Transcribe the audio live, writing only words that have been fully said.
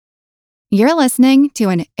You're listening to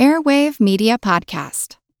an Airwave Media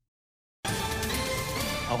Podcast.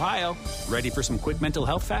 Ohio, ready for some quick mental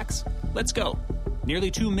health facts? Let's go. Nearly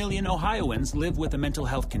 2 million Ohioans live with a mental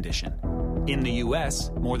health condition. In the U.S.,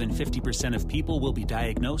 more than 50% of people will be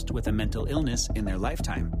diagnosed with a mental illness in their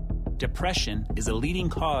lifetime. Depression is a leading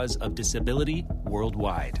cause of disability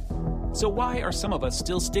worldwide. So why are some of us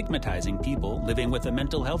still stigmatizing people living with a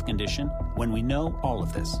mental health condition when we know all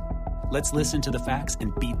of this? Let's listen to the facts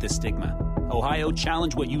and beat the stigma. Ohio,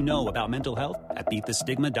 challenge what you know about mental health at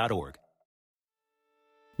beatthestigma.org.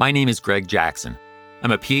 My name is Greg Jackson.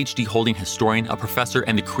 I'm a PhD-holding historian, a professor,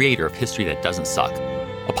 and the creator of History That Doesn't Suck,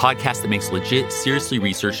 a podcast that makes legit, seriously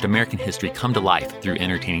researched American history come to life through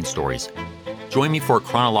entertaining stories. Join me for a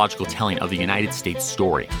chronological telling of the United States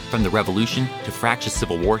story, from the Revolution to fractious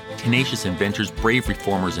Civil War, tenacious inventors, brave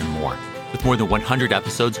reformers, and more. With more than 100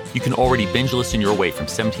 episodes, you can already binge listen your way from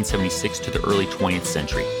 1776 to the early 20th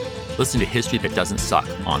century. Listen to History That Doesn't Suck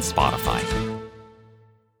on Spotify.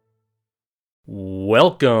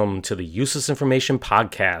 Welcome to the Useless Information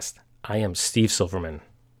Podcast. I am Steve Silverman.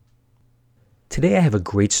 Today I have a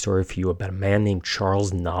great story for you about a man named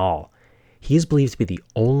Charles Nalle. He is believed to be the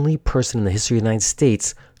only person in the history of the United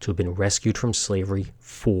States to have been rescued from slavery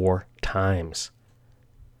 4 times.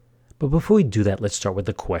 But before we do that, let's start with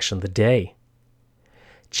the question of the day.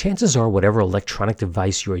 Chances are whatever electronic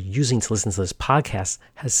device you are using to listen to this podcast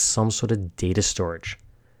has some sort of data storage.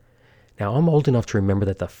 Now, I'm old enough to remember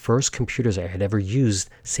that the first computers I had ever used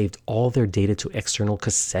saved all their data to external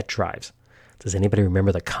cassette drives. Does anybody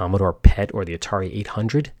remember the Commodore PET or the Atari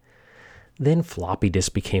 800? Then floppy disks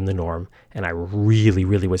became the norm, and I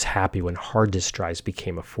really was happy when hard disk drives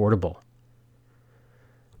became affordable.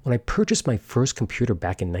 When I purchased my first computer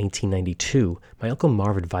back in 1992, my Uncle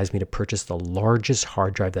Marv advised me to purchase the largest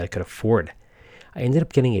hard drive that I could afford. I ended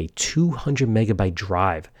up getting a 200 megabyte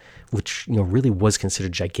drive, which really was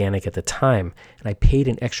considered gigantic at the time, and I paid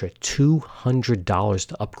an extra $200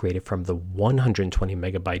 to upgrade it from the 120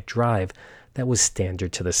 megabyte drive that was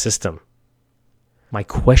standard to the system. My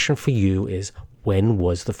question for you is, when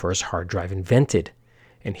was the first hard drive invented?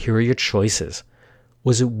 And here are your choices.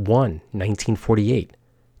 Was it 1, 1948,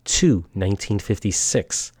 2,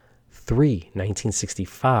 1956, 3,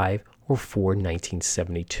 1965, or 4,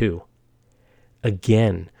 1972?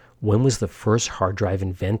 Again, when was the first hard drive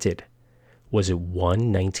invented? Was it 1,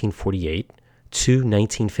 1948, 2,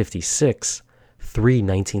 1956, 3,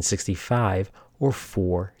 1965, or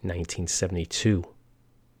 4, 1972?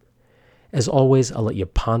 As always, I'll let you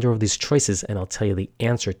ponder over these choices and I'll tell you the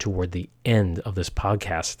answer toward the end of this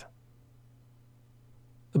podcast.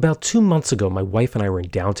 About 2 months ago, my wife and I were in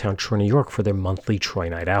downtown Troy, New York for their monthly Troy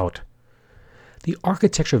Night Out. The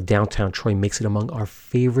architecture of downtown Troy makes it among our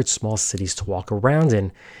favorite small cities to walk around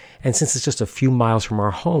in, and since it's just a few miles from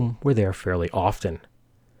our home, we're there fairly often.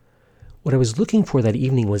 What I was looking for that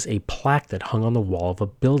evening was a plaque that hung on the wall of a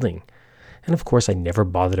building. And of course, I never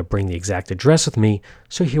bothered to bring the exact address with me,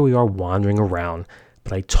 so here we are wandering around,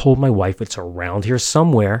 but I told my wife it's around here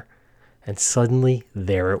somewhere, and suddenly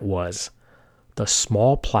there it was. The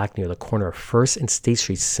small plaque near the corner of 1st and State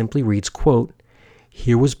Street simply reads, quote,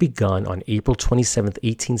 "Here was begun on April 27,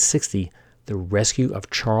 1860, the rescue of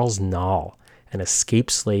Charles Nalle, an escaped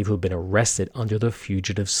slave who had been arrested under the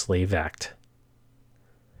Fugitive Slave Act."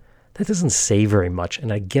 That doesn't say very much,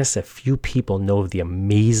 and I guess a few people know of the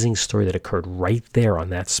amazing story that occurred right there on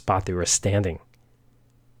that spot they were standing.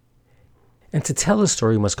 And to tell the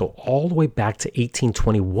story, we must go all the way back to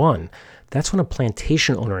 1821. That's when a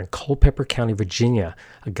plantation owner in Culpeper County, Virginia,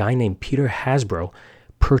 a guy named Peter Hasbro,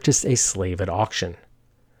 purchased a slave at auction.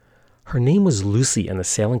 Her name was Lucy, and the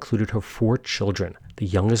sale included her 4 children, the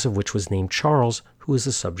youngest of which was named Charles, who is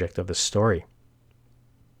the subject of the story.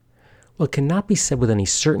 While it cannot be said with any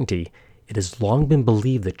certainty, it has long been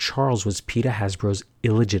believed that Charles was Peter Hasbro's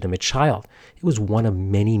illegitimate child. It was one of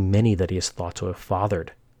many that he is thought to have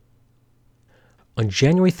fathered. On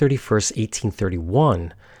January 31st,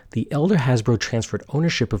 1831, the elder Hasbro transferred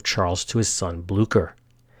ownership of Charles to his son Blucher.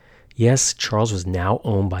 Yes, Charles was now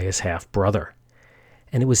owned by his half-brother.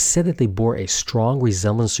 And it was said that they bore a strong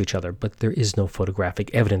resemblance to each other, but there is no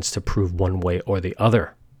photographic evidence to prove one way or the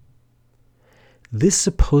other. This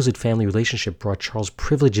supposed family relationship brought Charles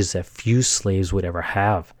privileges that few slaves would ever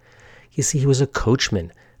have. You see, he was a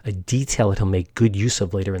coachman, a detail that he'll make good use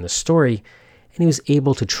of later in the story, and he was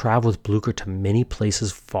able to travel with Blucher to many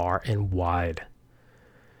places far and wide.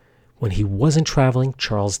 When he wasn't traveling,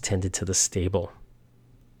 Charles tended to the stable.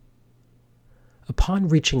 Upon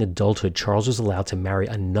reaching adulthood, Charles was allowed to marry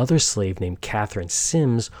another slave named Catherine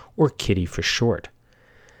Sims, or Kitty for short.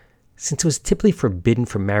 Since it was typically forbidden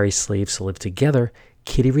for married slaves to live together,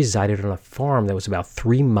 Kitty resided on a farm that was about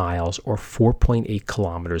 3 miles or 4.8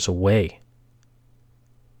 kilometers away.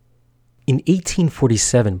 In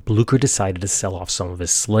 1847, Blucher decided to sell off some of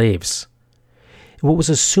his slaves. In what was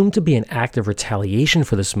assumed to be an act of retaliation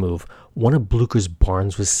for this move, one of Blucher's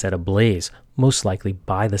barns was set ablaze, most likely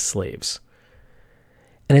by the slaves.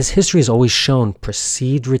 And as history has always shown,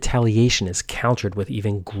 perceived retaliation is countered with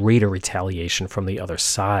even greater retaliation from the other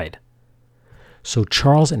side. So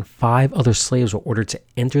Charles and 5 other slaves were ordered to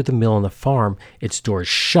enter the mill on the farm, its doors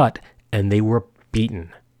shut, and they were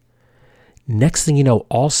beaten. Next thing you know,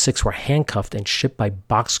 all 6 were handcuffed and shipped by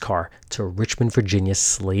boxcar to Richmond, Virginia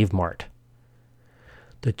slave mart.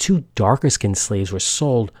 The 2 darker-skinned slaves were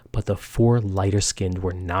sold, but the 4 lighter-skinned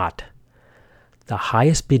were not. The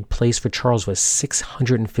highest bid placed for Charles was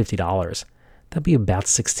 $650. That'd be about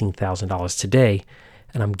 $16,000 today,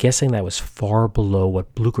 and I'm guessing that was far below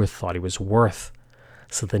what Blucher thought he was worth.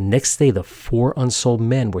 So the next day, the 4 unsold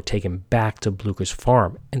men were taken back to Blucher's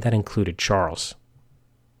farm, and that included Charles.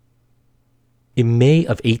 In May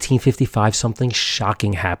of 1855, something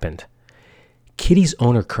shocking happened. Kitty's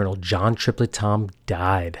owner, Colonel John Triplett Tom,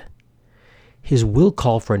 died. His will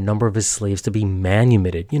called for a number of his slaves to be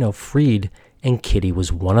manumitted, freed, and Kitty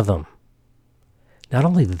was one of them. Not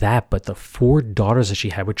only that, but the 4 daughters that she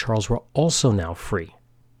had with Charles were also now free.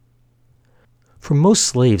 For most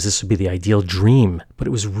slaves, this would be the ideal dream, but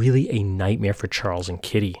it was really a nightmare for Charles and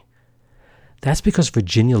Kitty. That's because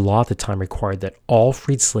Virginia law at the time required that all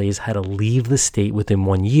freed slaves had to leave the state within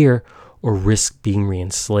 1 year or risk being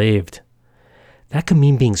re-enslaved. That could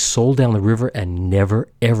mean being sold down the river and never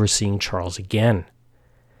ever seeing Charles again.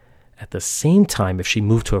 At the same time, if she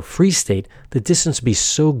moved to a free state, the distance would be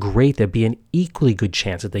so great there'd be an equally good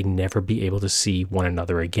chance that they'd never be able to see one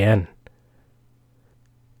another again.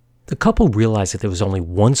 The couple realized that there was only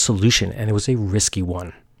one solution, and it was a risky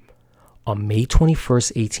one. On May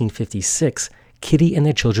 21st, 1856, Kitty and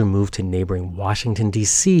their children moved to neighboring Washington,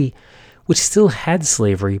 D.C., which still had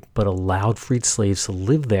slavery but allowed freed slaves to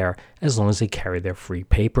live there as long as they carried their free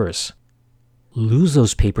papers. Lose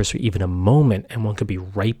those papers for even a moment and one could be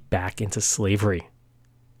right back into slavery.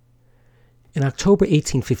 In October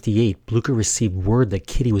 1858, Blucher received word that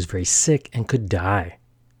Kitty was very sick and could die.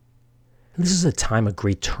 And this is a time of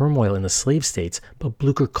great turmoil in the slave states, but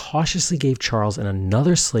Blucher cautiously gave Charles and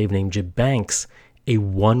another slave named Jib Banks a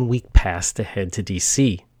 1-week pass to head to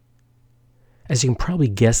D.C. As you can probably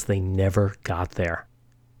guess, they never got there.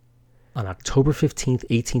 On October 15,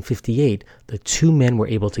 1858, the 2 men were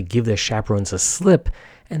able to give their chaperones a slip,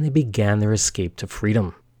 and they began their escape to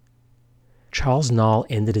freedom. Charles Nalle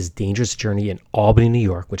ended his dangerous journey in Albany, New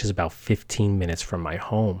York, which is about 15 minutes from my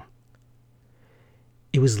home.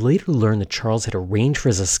 It was later learned that Charles had arranged for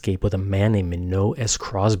his escape with a man named Minot S.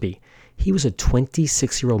 Crosby. He was a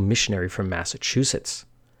 26-year-old missionary from Massachusetts.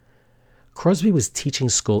 Crosby was teaching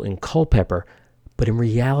school in Culpeper, but in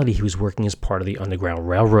reality he was working as part of the Underground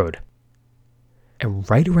Railroad. And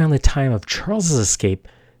right around the time of Charles's escape,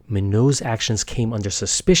 Minot's actions came under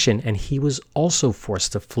suspicion and he was also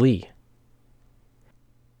forced to flee.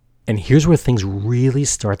 And here's where things really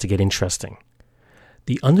start to get interesting.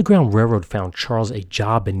 The Underground Railroad found Charles a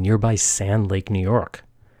job in nearby Sand Lake, New York.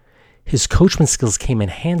 His coachman skills came in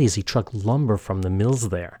handy as he trucked lumber from the mills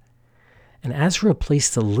there. And as for a place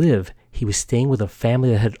to live, he was staying with a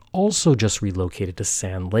family that had also just relocated to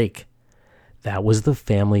Sand Lake. That was the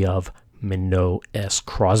family of Minot S.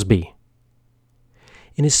 Crosby.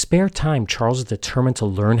 In his spare time, Charles was determined to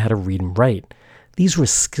learn how to read and write. These were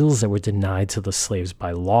skills that were denied to the slaves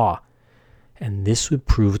by law. And this would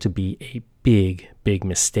prove to be a big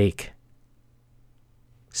mistake.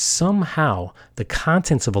 Somehow, the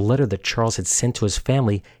contents of a letter that Charles had sent to his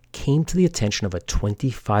family came to the attention of a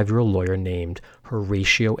 25-year-old lawyer named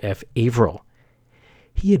Horatio F. Averill.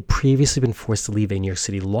 He had previously been forced to leave a New York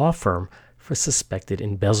City law firm for suspected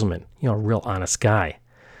embezzlement. A real honest guy.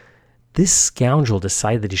 This scoundrel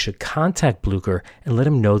decided that he should contact Blucher and let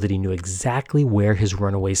him know that he knew exactly where his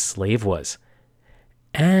runaway slave was.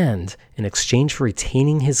 And in exchange for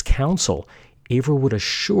retaining his counsel, Averill would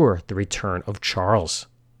assure the return of Charles.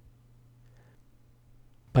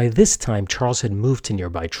 By this time, Charles had moved to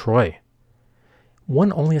nearby Troy.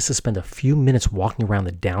 One only has to spend a few minutes walking around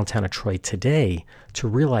the downtown of Troy today to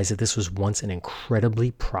realize that this was once an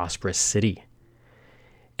incredibly prosperous city.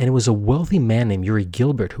 And it was a wealthy man named Uri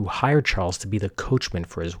Gilbert who hired Charles to be the coachman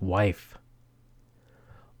for his wife.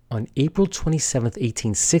 On April 27,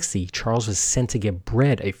 1860, Charles was sent to get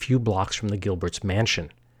bread a few blocks from the Gilberts'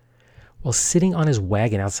 mansion. While sitting on his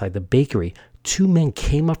wagon outside the bakery, 2 men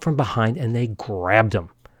came up from behind and they grabbed him.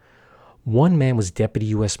 One man was Deputy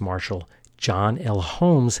U.S. Marshal John L.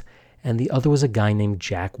 Holmes, and the other was a guy named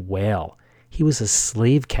Jack Whale. He was a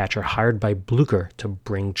slave catcher hired by Blucher to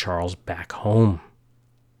bring Charles back home.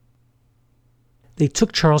 They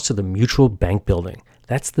took Charles to the Mutual Bank building.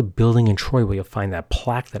 That's the building in Troy where you'll find that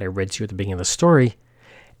plaque that I read to you at the beginning of the story.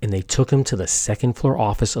 And they took him to the second-floor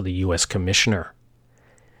office of the U.S. Commissioner.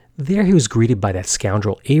 There he was greeted by that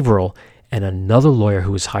scoundrel Averill and another lawyer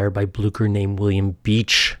who was hired by Blucher named William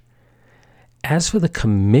Beach. As for the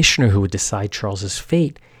commissioner who would decide Charles's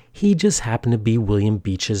fate, he just happened to be William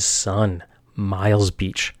Beach's son, Miles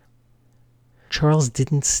Beach. Charles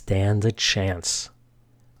didn't stand a chance.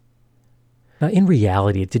 Now, in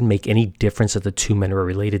reality, it didn't make any difference that the two men were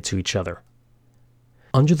related to each other.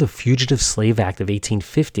 Under the Fugitive Slave Act of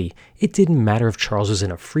 1850, it didn't matter if Charles was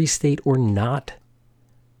in a free state or not.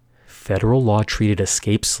 Federal law treated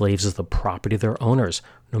escaped slaves as the property of their owners,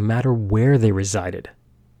 no matter where they resided.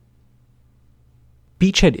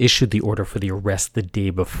 Beach had issued the order for the arrest the day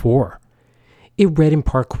before. It read in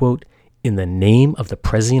part, quote, "In the name of the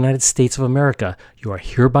President of the United States of America, you are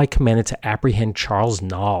hereby commanded to apprehend Charles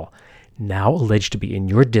Nalle, now alleged to be in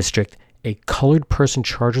your district, a colored person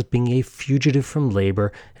charged with being a fugitive from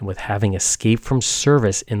labor and with having escaped from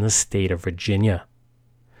service in the state of Virginia."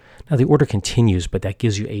 Now, the order continues, but that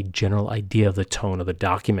gives you a general idea of the tone of the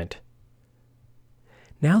document.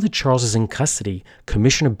 Now that Charles is in custody,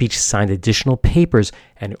 Commissioner Beach signed additional papers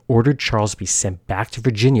and ordered Charles to be sent back to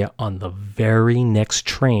Virginia on the very next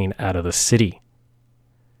train out of the city.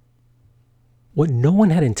 What no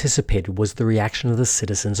one had anticipated was the reaction of the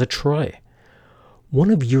citizens of Troy.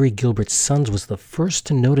 One of Uri Gilbert's sons was the first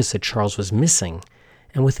to notice that Charles was missing,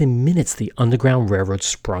 and within minutes the Underground Railroad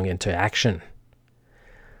sprung into action.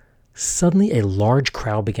 Suddenly, a large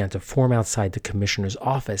crowd began to form outside the commissioner's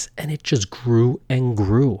office, and it just grew and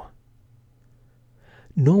grew.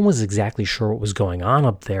 No one was exactly sure what was going on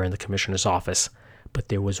up there in the commissioner's office, but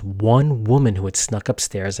there was one woman who had snuck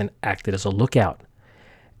upstairs and acted as a lookout.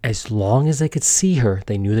 As long as they could see her,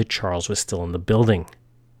 they knew that Charles was still in the building.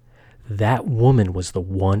 That woman was the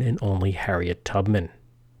one and only Harriet Tubman.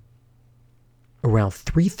 Around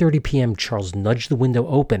 3:30 p.m., Charles nudged the window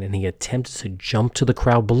open and he attempted to jump to the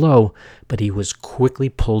crowd below, but he was quickly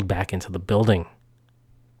pulled back into the building.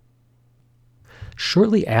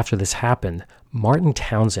 Shortly after this happened, Martin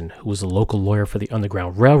Townsend, who was a local lawyer for the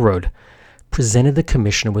Underground Railroad, presented the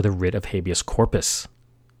commissioner with a writ of habeas corpus.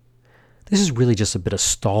 This is really just a bit of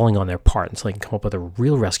stalling on their part until they can come up with a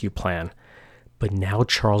real rescue plan, but now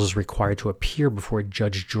Charles is required to appear before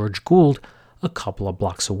Judge George Gould a couple of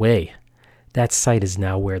blocks away. That site is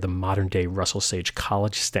now where the modern-day Russell Sage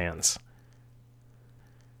College stands.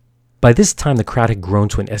 By this time, the crowd had grown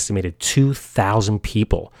to an estimated 2,000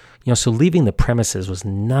 people, so leaving the premises was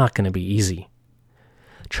not going to be easy.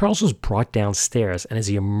 Charles was brought downstairs, and as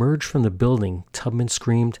he emerged from the building, Tubman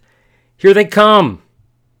screamed, "Here they come!"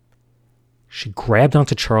 She grabbed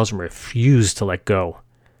onto Charles and refused to let go.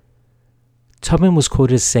 Tubman was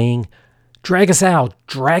quoted as saying, "Drag us out,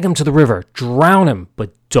 drag him to the river, drown him,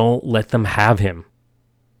 but don't let them have him."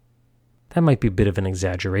 That might be a bit of an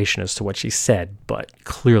exaggeration as to what she said, but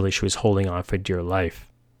clearly she was holding on for dear life.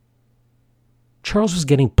 Charles was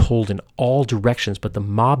getting pulled in all directions, but the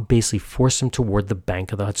mob basically forced him toward the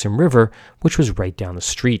bank of the Hudson River, which was right down the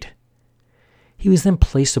street. He was then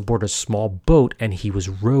placed aboard a small boat and he was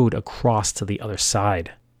rowed across to the other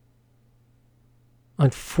side.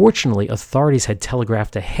 Unfortunately, authorities had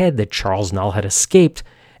telegraphed ahead that Charles Nalle had escaped,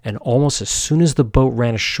 and almost as soon as the boat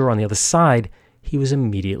ran ashore on the other side, he was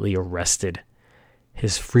immediately arrested.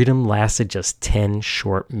 His freedom lasted just 10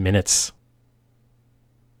 short minutes.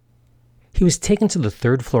 He was taken to the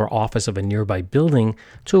third-floor office of a nearby building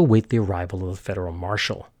to await the arrival of the federal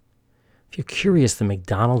marshal. If you're curious, the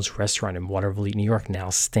McDonald's restaurant in Waterville, New York now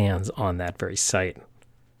stands on that very site.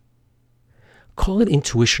 Call it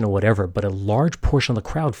intuition or whatever, but a large portion of the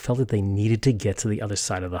crowd felt that they needed to get to the other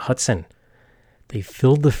side of the Hudson. They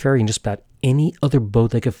filled the ferry in just about any other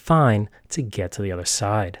boat they could find to get to the other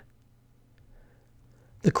side.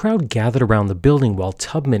 The crowd gathered around the building while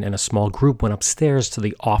Tubman and a small group went upstairs to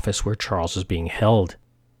the office where Charles was being held.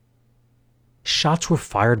 Shots were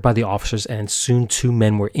fired by the officers and soon 2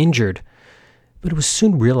 men were injured, but it was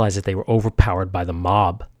soon realized that they were overpowered by the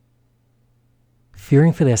mob.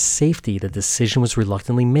 Fearing for their safety, the decision was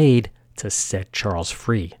reluctantly made to set Charles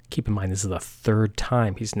free. Keep in mind, this is the 3rd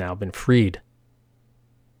time he's now been freed.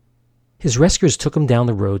 His rescuers took him down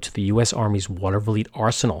the road to the U.S. Army's Waterville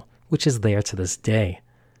Arsenal, which is there to this day.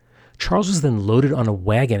 Charles was then loaded on a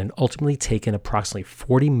wagon and ultimately taken approximately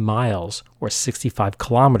 40 miles or 65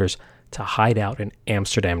 kilometers to hide out in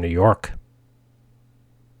Amsterdam, New York.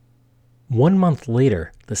 1 month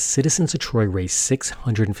later, the citizens of Troy raised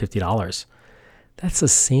 $650. That's the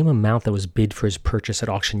same amount that was bid for his purchase at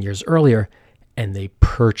auction years earlier, and they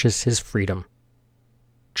purchased his freedom.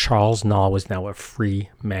 Charles Nalle was now a free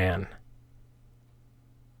man.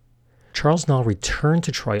 Charles Nalle returned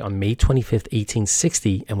to Troy on May 25,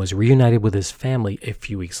 1860, and was reunited with his family a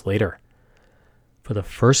few weeks later. For the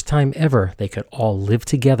first time ever, they could all live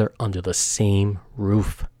together under the same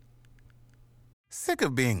roof. Sick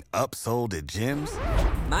of being upsold at gyms?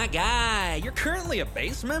 My guy, you're currently a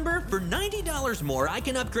base member? For $90 more, I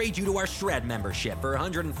can upgrade you to our Shred membership. For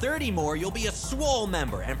 $130 more, you'll be a Swole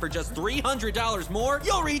member. And for just $300 more,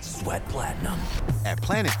 you'll reach Sweat Platinum. At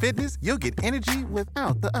Planet Fitness, you'll get energy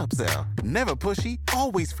without the upsell. Never pushy,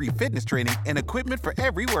 always free fitness training and equipment for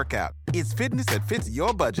every workout. It's fitness that fits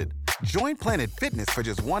your budget. Join Planet Fitness for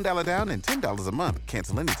just $1 down and $10 a month.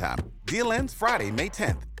 Cancel anytime. Deal ends Friday, May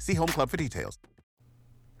 10th. See Home Club for details.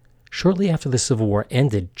 Shortly after the Civil War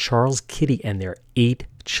ended, Charles, Kitty, and their 8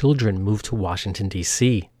 children moved to Washington,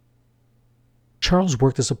 D.C. Charles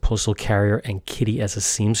worked as a postal carrier and Kitty as a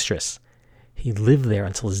seamstress. He lived there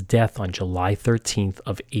until his death on July 13th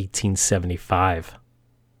of 1875.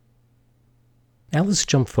 Now let's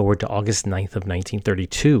jump forward to August 9th of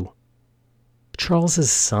 1932.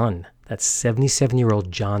 Charles's son, that's 77-year-old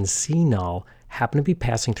John C. Nalle, happened to be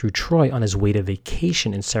passing through Troy on his way to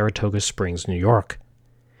vacation in Saratoga Springs, New York.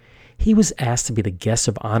 He was asked to be the guest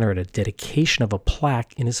of honor at a dedication of a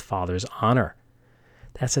plaque in his father's honor.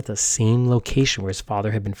 That's at the same location where his father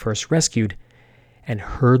had been first rescued, and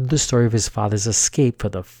heard the story of his father's escape for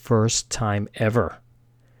the first time ever.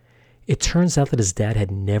 It turns out that his dad had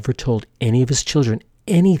never told any of his children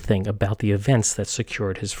anything about the events that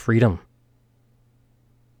secured his freedom.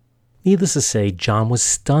 Needless to say, John was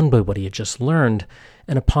stunned by what he had just learned,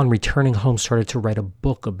 and upon returning home started to write a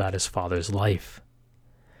book about his father's life.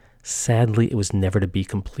 Sadly, it was never to be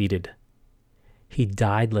completed. He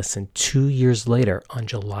died less than 2 years later on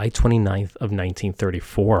July 29th of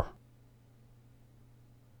 1934.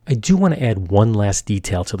 I do want to add one last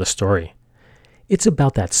detail to the story. It's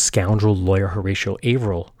about that scoundrel lawyer Horatio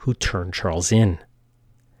Averill who turned Charles in.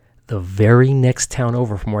 The very next town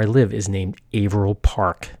over from where I live is named Averill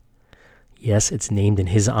Park. Yes, it's named in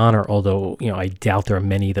his honor, although, I doubt there are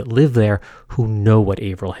many that live there who know what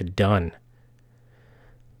Averill had done.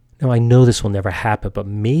 Now, I know this will never happen, but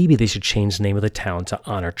maybe they should change the name of the town to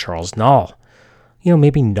honor Charles Nalle.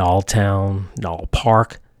 Maybe Nalletown, Nalle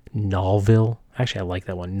Park, Nallville. Actually, I like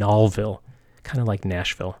that one, Nallville. Kind of like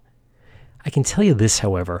Nashville. I can tell you this,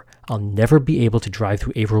 however, I'll never be able to drive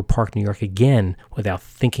through Averill Park, New York again without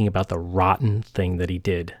thinking about the rotten thing that he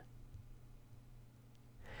did.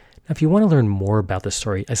 Now, if you want to learn more about this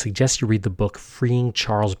story, I suggest you read the book Freeing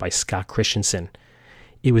Charles by Scott Christensen.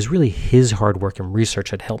 It was really his hard work and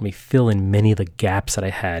research that helped me fill in many of the gaps that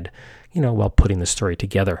I had, while putting the story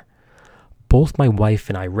together. Both my wife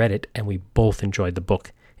and I read it, and we both enjoyed the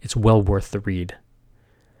book. It's well worth the read.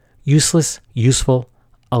 Useless, useful,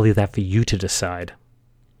 I'll leave that for you to decide.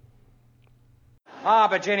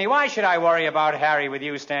 But Ginny, why should I worry about Harry with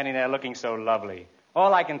you standing there looking so lovely?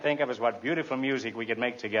 All I can think of is what beautiful music we could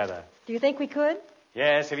make together. Do you think we could?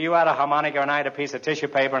 Yes, if you had a harmonica and I had a piece of tissue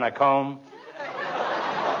paper and a comb.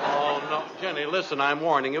 Jenny, listen, I'm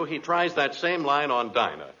warning you. He tries that same line on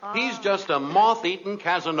Dinah. He's just a moth-eaten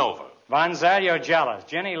Casanova. Von Zell, you're jealous.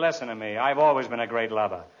 Jenny, listen to me. I've always been a great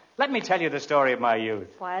lover. Let me tell you the story of my youth.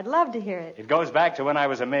 Why, I'd love to hear it. It goes back to when I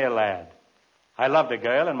was a mere lad. I loved a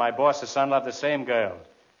girl, and my boss's son loved the same girl.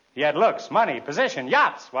 He had looks, money, position,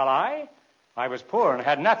 yachts, while I was poor and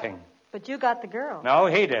had nothing. But you got the girl. No,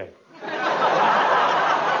 he did.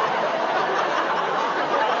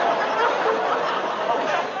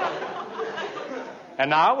 And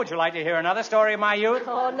now, would you like to hear another story of my youth?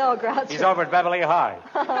 Oh, no, Groucho. He's over at Beverly High.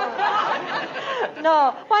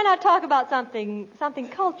 No, why not talk about something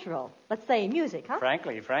cultural? Let's say music, huh?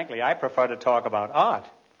 Frankly, I prefer to talk about art.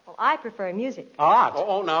 Well, I prefer music. Art?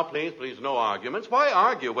 Oh, now, please, no arguments. Why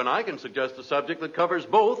argue when I can suggest a subject that covers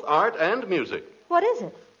both art and music? What is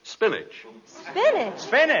it? Spinach. Spinach?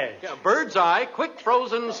 Spinach? Yeah, bird's eye, quick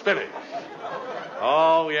frozen spinach.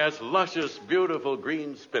 Oh, yes, luscious, beautiful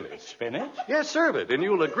green spinach. Spinach? Yes, serve it, and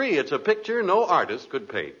you'll agree it's a picture no artist could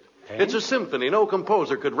paint. It's a symphony no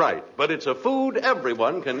composer could write, but it's a food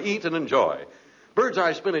everyone can eat and enjoy. Bird's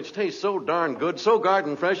eye spinach tastes so darn good, so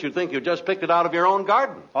garden fresh, you'd think you just picked it out of your own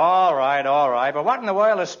garden. All right. But what in the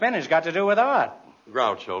world has spinach got to do with art?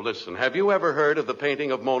 Groucho, listen, have you ever heard of the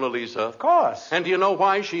painting of Mona Lisa? Of course. And do you know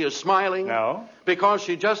why she is smiling? No. Because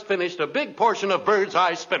she just finished a big portion of bird's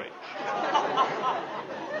eye spinach.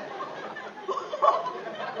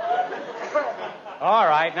 All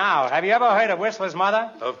right, now, have you ever heard of Whistler's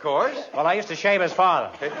mother? Of course. Well, I used to shave his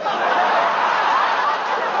father.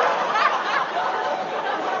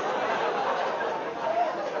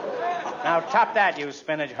 Now, top that, you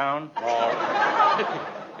spinach hound.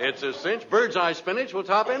 It's a cinch. Bird's eye spinach will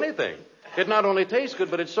top anything. It not only tastes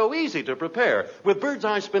good, but it's so easy to prepare. With bird's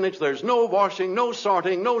eye spinach, there's no washing, no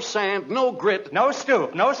sorting, no sand, no grit. No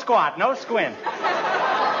stoop, no squat, no squint.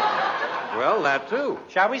 Well, that too.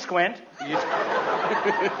 Shall we squint?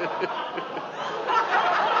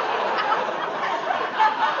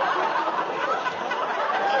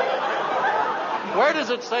 Where does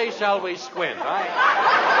it say, shall we squint?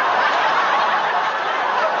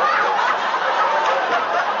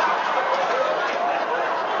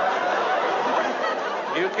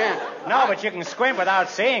 You can't. No, but you can squint without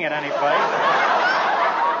seeing it anyplace.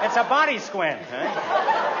 It's a body squint,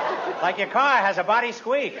 huh? Like your car has a body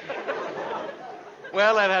squeak.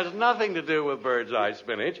 Well, that has nothing to do with bird's eye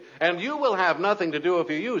spinach, and you will have nothing to do if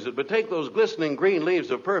you use it, but take those glistening green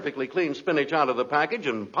leaves of perfectly clean spinach out of the package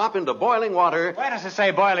and pop into boiling water. Where does it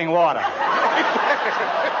say boiling water? Well,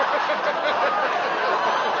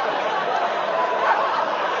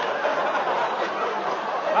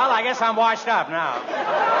 I guess I'm washed up now.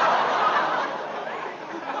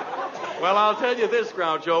 Well, I'll tell you this,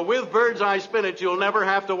 Groucho. With bird's eye spinach, you'll never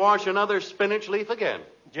have to wash another spinach leaf again.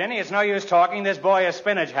 Jenny, it's no use talking. This boy is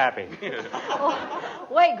spinach happy. Oh,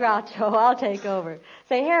 wait, Groucho, I'll take over.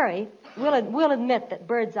 Say, Harry, we'll admit that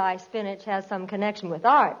bird's eye spinach has some connection with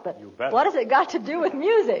art, but what has it got to do with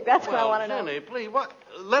music? That's what I want to know. Jenny, please,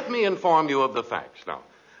 let me inform you of the facts now.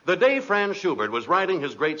 The day Franz Schubert was writing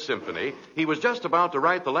his great symphony, he was just about to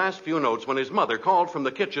write the last few notes when his mother called from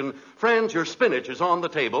the kitchen, "Franz, your spinach is on the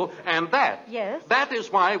table," and that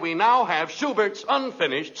is why we now have Schubert's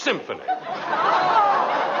unfinished symphony.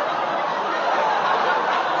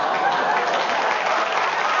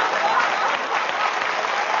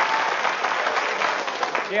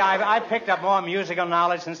 Yeah, I picked up more musical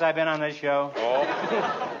knowledge since I've been on this show. Oh.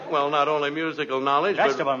 Well, not only musical knowledge,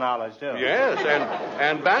 vegetable knowledge, too. Yes,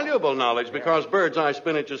 and valuable knowledge, because bird's eye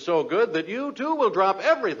spinach is so good that you, too, will drop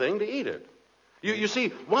everything to eat it. You see,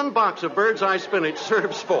 one box of bird's eye spinach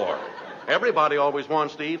serves 4. Everybody always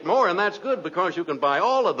wants to eat more, and that's good because you can buy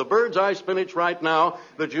all of the bird's eye spinach right now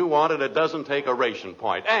that you want, and it doesn't take a ration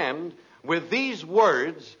point. And with these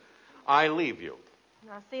words, I leave you.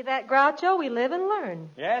 Now, see that, Groucho? We live and learn.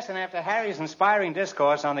 Yes, and after Harry's inspiring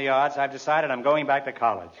discourse on the arts, I've decided I'm going back to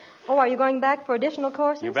college. Oh, are you going back for additional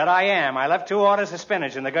courses? You bet I am. I left 2 orders of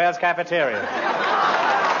spinach in the girls' cafeteria.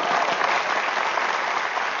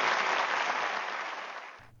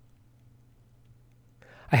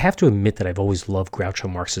 I have to admit that I've always loved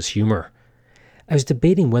Groucho Marx's humor. I was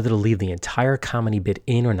debating whether to leave the entire comedy bit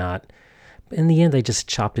in or not, but in the end I just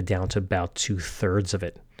chopped it down to about 2/3 of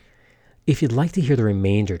it. If you'd like to hear the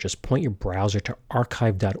remainder, just point your browser to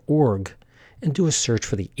archive.org and do a search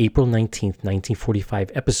for the April 19th,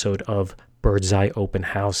 1945 episode of Bird's Eye Open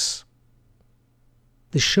House.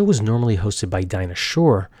 The show was normally hosted by Dinah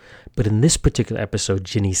Shore, but in this particular episode,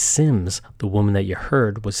 Ginny Sims, the woman that you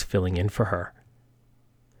heard, was filling in for her.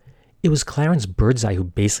 It was Clarence Birdseye who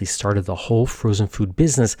basically started the whole frozen food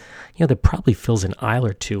business, that probably fills an aisle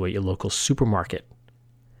or two at your local supermarket.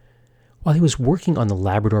 While he was working on the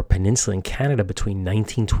Labrador Peninsula in Canada between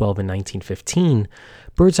 1912 and 1915,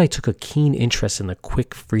 Birdseye took a keen interest in the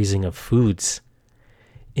quick freezing of foods.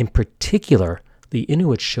 In particular, the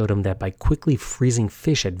Inuit showed him that by quickly freezing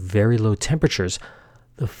fish at very low temperatures,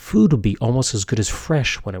 the food would be almost as good as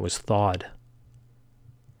fresh when it was thawed.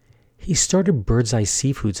 He started Birdseye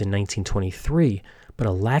Seafoods in 1923, but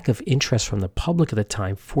a lack of interest from the public at the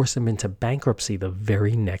time forced him into bankruptcy the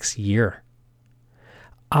very next year.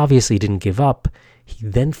 Obviously, he didn't give up. He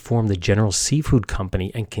then formed the General Seafood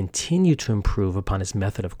Company and continued to improve upon his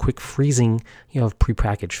method of quick freezing, of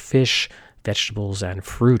prepackaged fish, vegetables, and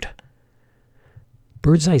fruit.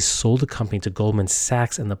 Birdseye sold the company to Goldman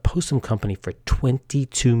Sachs and the Postum Company for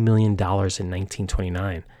 $22 million in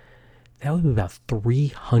 1929. That would be about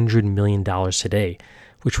 $300 million today,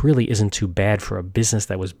 which really isn't too bad for a business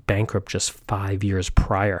that was bankrupt just 5 years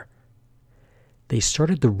prior. They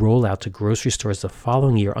started the rollout to grocery stores the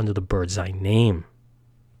following year under the Birdseye name.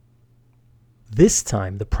 This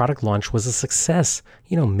time, the product launch was a success,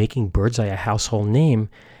 making Birdseye a household name.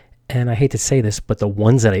 And I hate to say this, but the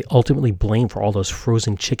ones that I ultimately blame for all those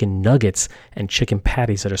frozen chicken nuggets and chicken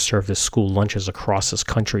patties that are served as school lunches across this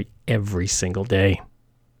country every single day.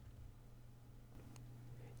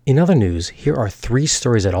 In other news, here are 3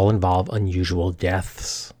 stories that all involve unusual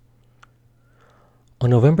deaths. On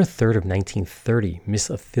November 3rd of 1930, Miss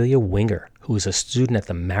Athelia Winger, who was a student at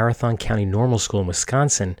the Marathon County Normal School in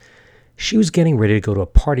Wisconsin, she was getting ready to go to a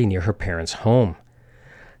party near her parents' home.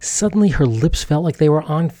 Suddenly, her lips felt like they were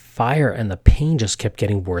on fire, and the pain just kept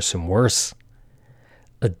getting worse and worse.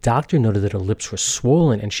 A doctor noted that her lips were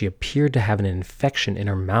swollen, and she appeared to have an infection in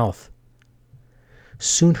her mouth.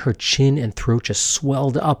 Soon, her chin and throat just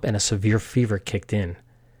swelled up, and a severe fever kicked in.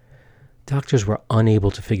 Doctors were unable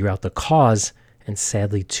to figure out the cause, and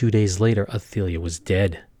sadly, 2 days later, Athelia was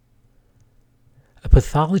dead. A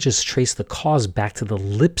pathologist traced the cause back to the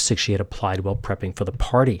lipstick she had applied while prepping for the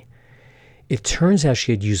party. It turns out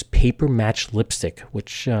she had used paper match lipstick,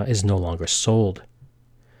 which is no longer sold.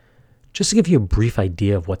 Just to give you a brief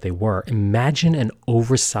idea of what they were, imagine an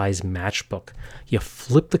oversized matchbook. You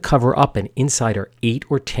flip the cover up, and inside are 8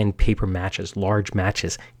 or 10 paper matches, large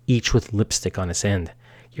matches, each with lipstick on its end.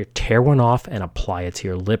 You tear one off and apply it to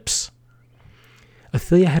your lips.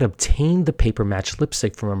 Athelia had obtained the paper match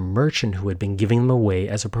lipstick from a merchant who had been giving them away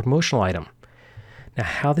as a promotional item. Now,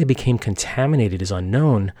 how they became contaminated is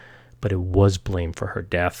unknown, but it was blamed for her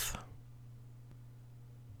death.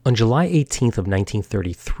 On July 18th of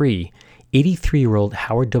 1933, 83-year-old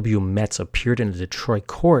Howard W. Metz appeared in a Detroit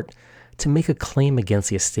court to make a claim against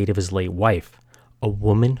the estate of his late wife, a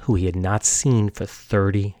woman who he had not seen for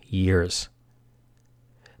 30 years.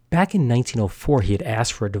 Back in 1904, he had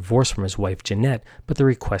asked for a divorce from his wife Jeanette, but the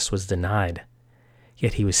request was denied.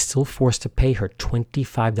 Yet he was still forced to pay her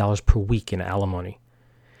 $25 per week in alimony.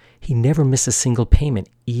 He never missed a single payment,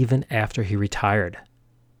 even after he retired.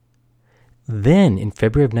 Then, in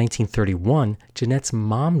February of 1931, Jeanette's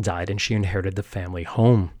mom died and she inherited the family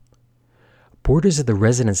home. Boarders at the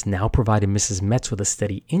residence now provided Mrs. Metz with a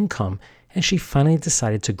steady income, and she finally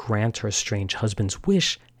decided to grant her estranged husband's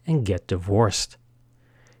wish and get divorced.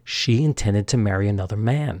 She intended to marry another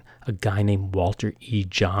man, a guy named Walter E.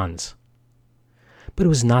 Johns. But it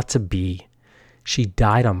was not to be. She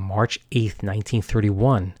died on March 8,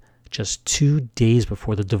 1931, just 2 days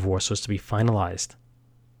before the divorce was to be finalized.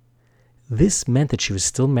 This meant that she was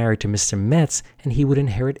still married to Mr. Metz, and he would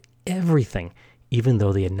inherit everything, even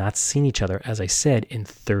though they had not seen each other, as I said, in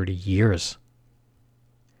 30 years.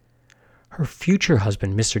 Her future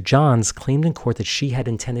husband, Mr. Johns, claimed in court that she had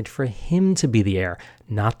intended for him to be the heir,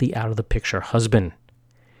 not the out-of-the-picture husband.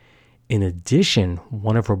 In addition,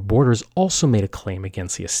 one of her boarders also made a claim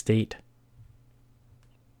against the estate.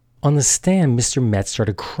 On the stand, Mr. Metz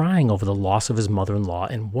started crying over the loss of his mother-in-law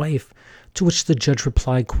and wife, to which the judge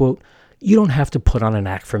replied, quote, "You don't have to put on an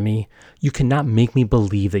act for me. You cannot make me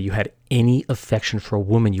believe that you had any affection for a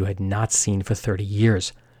woman you had not seen for 30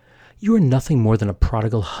 years. You are nothing more than a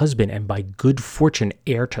prodigal husband and by good fortune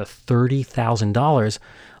heir to $30,000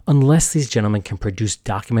 unless these gentlemen can produce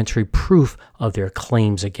documentary proof of their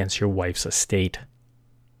claims against your wife's estate."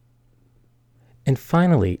 And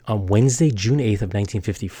finally, on Wednesday, June 8th of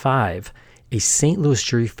 1955, a St. Louis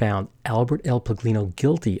jury found Albert L. Paglino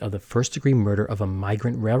guilty of the first-degree murder of a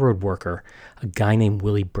migrant railroad worker, a guy named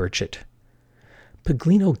Willie Burchett.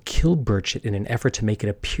 Paglino killed Burchett in an effort to make it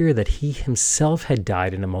appear that he himself had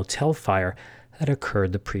died in a motel fire that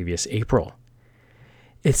occurred the previous April.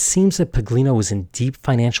 It seems that Paglino was in deep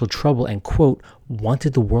financial trouble and, quote,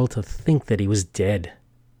 wanted the world to think that he was dead.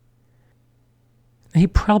 Now, he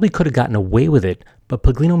probably could have gotten away with it, but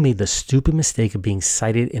Paglino made the stupid mistake of being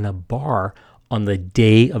cited in a bar on the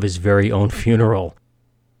day of his very own funeral.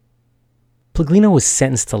 Paglino was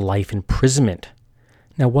sentenced to life imprisonment.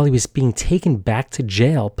 Now, while he was being taken back to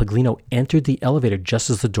jail, Paglino entered the elevator just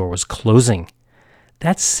as the door was closing.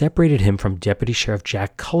 That separated him from Deputy Sheriff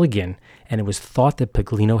Jack Culligan, and it was thought that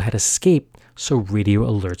Paglino had escaped, so radio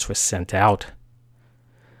alerts were sent out.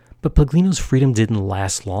 But Paglino's freedom didn't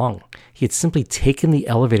last long. He had simply taken the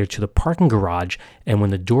elevator to the parking garage, and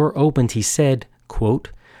when the door opened, he said,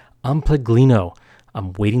 quote, "I'm Paglino.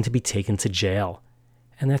 I'm waiting to be taken to jail."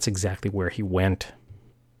 And that's exactly where he went.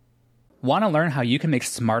 Want to learn how you can make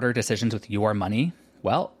smarter decisions with your money?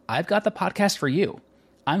 Well, I've got the podcast for you.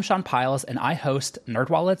 I'm Sean Piles, and I host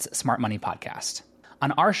NerdWallet's Smart Money Podcast.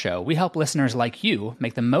 On our show, we help listeners like you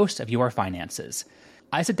make the most of your finances.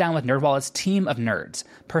 I sit down with NerdWallet's team of nerds,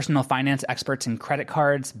 personal finance experts in credit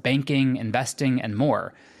cards, banking, investing, and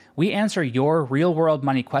more. We answer your real-world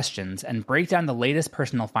money questions and break down the latest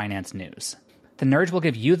personal finance news. The nerds will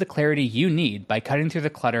give you the clarity you need by cutting through the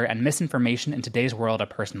clutter and misinformation in today's world of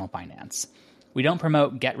personal finance. We don't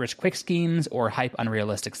promote get-rich-quick schemes or hype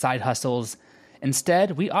unrealistic side hustles.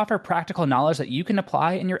 Instead, we offer practical knowledge that you can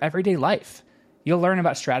apply in your everyday life. You'll learn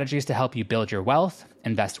about strategies to help you build your wealth,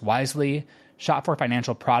 invest wisely, shop for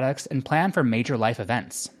financial products, and plan for major life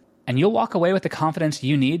events. and you'll walk away with the confidence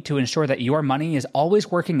you need to ensure that your money is always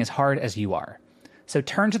working as hard as you are. So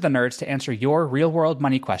turn to the nerds to answer your real-world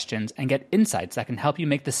money questions and get insights that can help you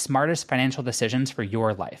make the smartest financial decisions for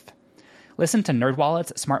your life. Listen to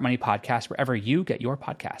NerdWallet's Smart Money Podcast wherever you get your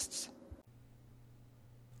podcasts.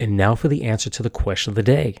 And now for the answer to the question of the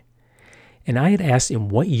day. And I had asked, in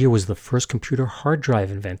what year was the first computer hard drive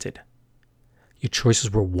invented? Your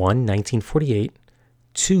choices were 1, 1948,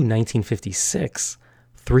 2, 1956,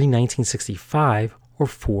 3, 1965, or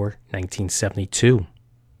 4, 1972.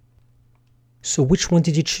 So which one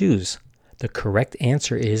did you choose? The correct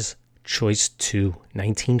answer is choice 2,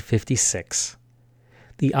 1956.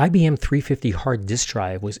 The IBM 350 hard disk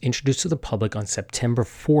drive was introduced to the public on September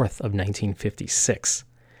 4th of 1956.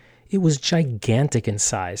 It was gigantic in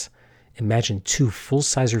size. Imagine 2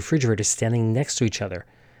 full-size refrigerators standing next to each other.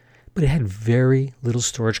 But it had very little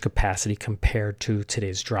storage capacity compared to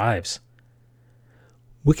today's drives.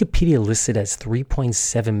 Wikipedia lists it as 3.7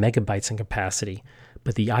 megabytes in capacity,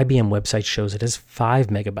 but the IBM website shows it as 5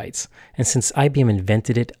 megabytes, and since IBM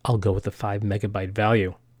invented it, I'll go with the 5 megabyte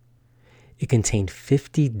value. It contained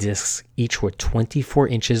 50 disks, each were 24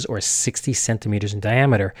 inches or 60 centimeters in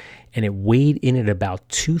diameter, and it weighed in at about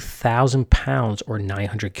 2,000 pounds or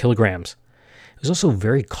 900 kilograms. It was also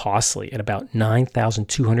very costly at about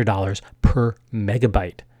 $9,200 per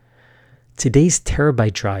megabyte. Today's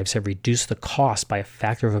terabyte drives have reduced the cost by a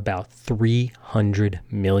factor of about 300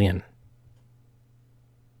 million.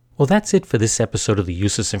 Well, that's it for this episode of the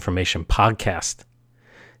Useless Information Podcast.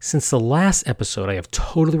 Since the last episode, I have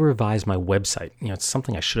totally revised my website. It's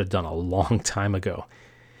something I should have done a long time ago.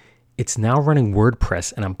 It's now running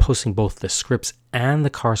WordPress, and I'm posting both the scripts and the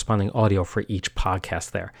corresponding audio for each podcast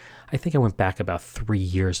there. I think I went back about 3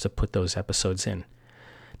 years to put those episodes in.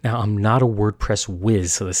 Now, I'm not a WordPress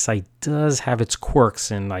whiz, so the site does have its quirks,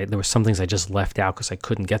 and there were some things I just left out because I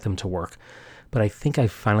couldn't get them to work. But I think I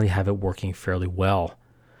finally have it working fairly well.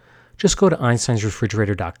 Just go to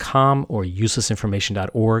einsteinsrefrigerator.com or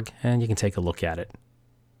uselessinformation.org, and you can take a look at it.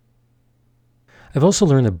 I've also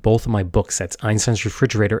learned that both of my books, that's Einstein's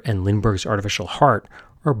Refrigerator and Lindbergh's Artificial Heart,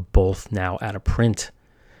 are both now out of print.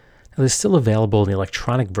 Now, they're still available in the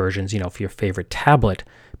electronic versions, for your favorite tablet,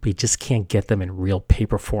 but you just can't get them in real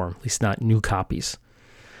paper form, at least not new copies.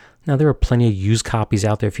 Now, there are plenty of used copies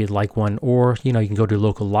out there if you'd like one, or, you can go to your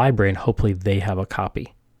local library and hopefully they have a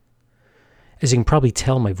copy. As you can probably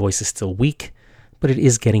tell, my voice is still weak, but it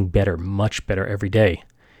is getting better, much better every day.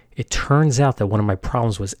 It turns out that one of my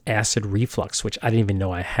problems was acid reflux, which I didn't even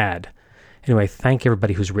know I had. Anyway, thank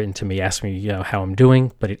everybody who's written to me, asking me how I'm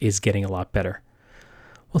doing, but it is getting a lot better.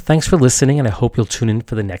 Well, thanks for listening, and I hope you'll tune in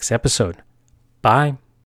for the next episode. Bye.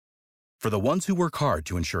 For the ones who work hard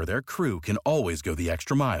to ensure their crew can always go the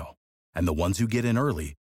extra mile, and the ones who get in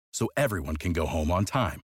early so everyone can go home on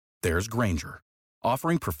time, there's Grainger,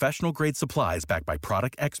 offering professional-grade supplies backed by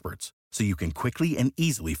product experts so you can quickly and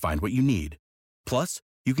easily find what you need. Plus,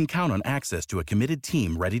 you can count on access to a committed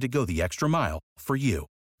team ready to go the extra mile for you.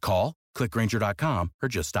 Call, click Grainger.com, or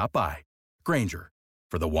just stop by. Grainger,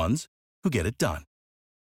 for the ones who get it done.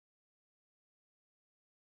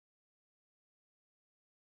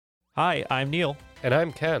 Hi, I'm Neil. And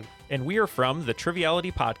I'm Ken. And we are from the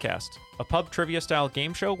Triviality Podcast, a pub trivia-style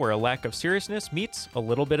game show where a lack of seriousness meets a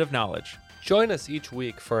little bit of knowledge. Join us each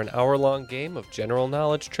week for an hour-long game of general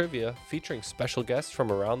knowledge trivia featuring special guests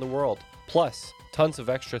from around the world, plus tons of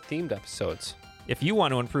extra themed episodes. If you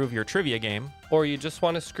want to improve your trivia game, or you just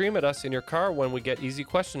want to scream at us in your car when we get easy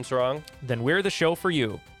questions wrong, then we're the show for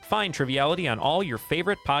you. Find Triviality on all your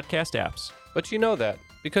favorite podcast apps. But you know that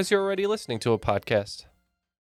because you're already listening to a podcast.